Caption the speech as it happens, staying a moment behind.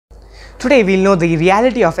Today we'll know the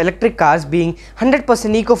reality of electric cars being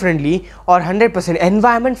 100% eco-friendly or 100%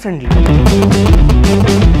 environment friendly.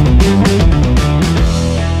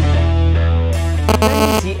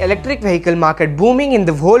 When we see electric vehicle market booming in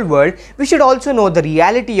the whole world, we should also know the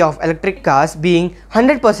reality of electric cars being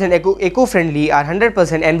 100% eco-friendly or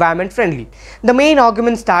 100% environment friendly. The main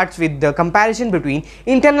argument starts with the comparison between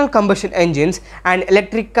internal combustion engines and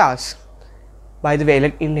electric cars. By the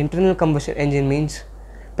way, internal combustion engine means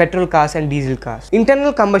petrol cars and diesel cars.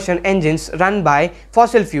 Internal combustion engines run by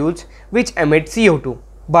fossil fuels which emit CO2.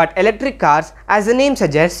 But electric cars, as the name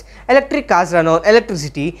suggests, electric cars run on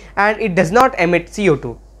electricity and it does not emit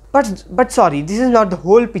CO2. But sorry, this is not the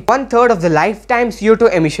whole picture. 1/3 of the lifetime CO2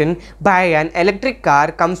 emission by an electric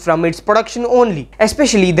car comes from its production only,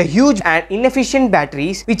 especially the huge and inefficient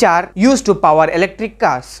batteries which are used to power electric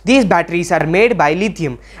cars. These batteries are made by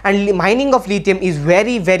lithium, and mining of lithium is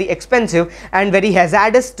very expensive and very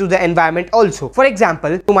hazardous to the environment also. For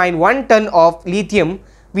example, to mine 1 ton of lithium,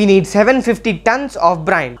 we need 750 tons of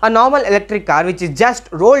brine. A normal electric car which is just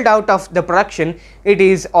rolled out of the production, it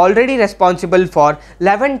is already responsible for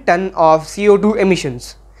 11 ton of CO2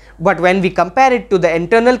 emissions. But when we compare it to the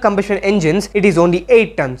internal combustion engines, it is only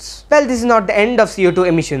 8 tons. Well, this is not the end of CO2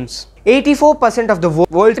 emissions. 84% of the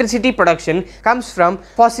world electricity production comes from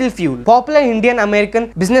fossil fuel. Popular Indian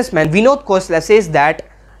American businessman Vinod Khosla says that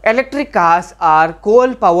electric cars are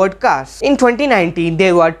coal-powered cars. In 2019,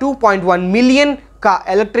 there were 2.1 million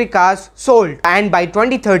electric cars sold, and by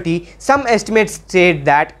 2030 some estimates state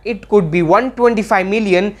that it could be 125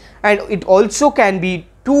 million and it also can be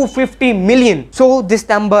 250 million. So this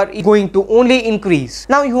number is going to only increase.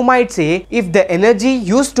 Now you might say, if the energy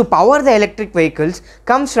used to power the electric vehicles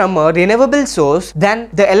comes from a renewable source, then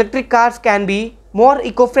the electric cars can be more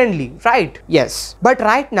eco-friendly, right? Yes. But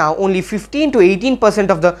right now only 15 to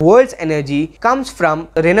 18% of the world's energy comes from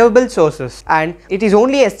renewable sources, and it is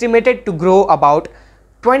only estimated to grow about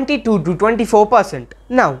 22 to 24%.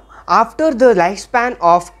 Now, after the lifespan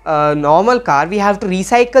of a normal car, we have to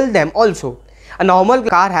recycle them also. A normal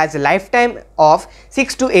car has a lifetime of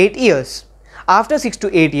 6 to 8 years. After 6 to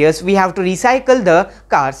 8 years, we have to recycle the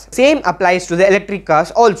cars. Same applies to the electric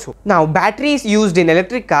cars also. Now, batteries used in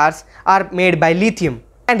electric cars are made by lithium.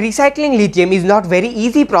 And recycling lithium is not very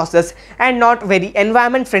easy process and not very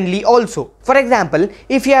environment friendly also. For example,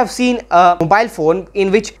 if you have seen a mobile phone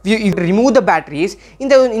in which you remove the batteries,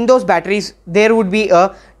 in those batteries there would be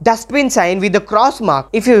a dustbin sign with a cross mark.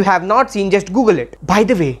 If you have not seen, just Google it. By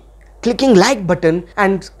the way, clicking like button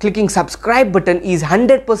and clicking subscribe button is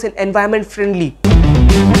 100% environment friendly.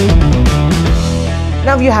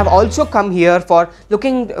 Now you have also come here for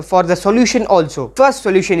looking for the solution also. First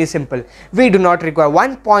solution is simple. We do not require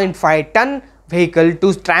 1.5 ton vehicle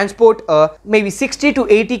to transport a maybe 60 to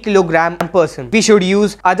 80 kilogram person. We should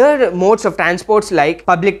use other modes of transports like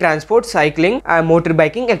public transport, cycling,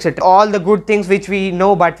 motorbiking, etc. All the good things which we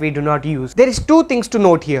know but we do not use. There is 2 things to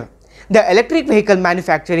note here. The electric vehicle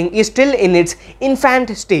manufacturing is still in its infant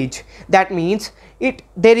stage. That means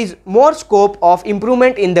there is more scope of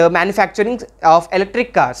improvement in the manufacturing of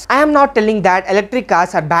electric cars. I am not telling that electric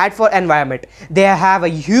cars are bad for environment. They have a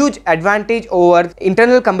huge advantage over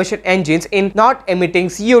internal combustion engines in not emitting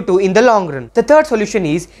CO2 in the long run. The third solution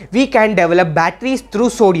is we can develop batteries through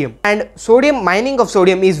sodium, and mining of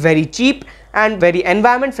sodium is very cheap and very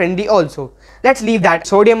environment friendly also. Let's leave that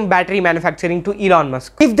sodium battery manufacturing to Elon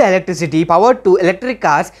Musk. If the electricity powered to electric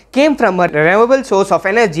cars came from a renewable source of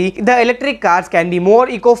energy, the electric cars can be more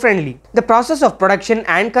eco-friendly. The process of production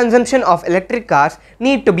and consumption of electric cars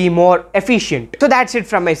need to be more efficient. So that's it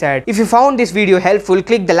from my side. If you found this video helpful,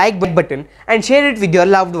 click the like button and share it with your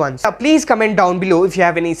loved ones. Please comment down below if you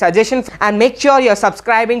have any suggestions, and make sure you're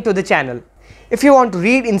subscribing to the channel. If you want to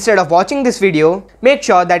read instead of watching this video, make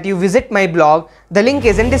sure that you visit my blog. The link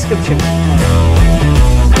is in description.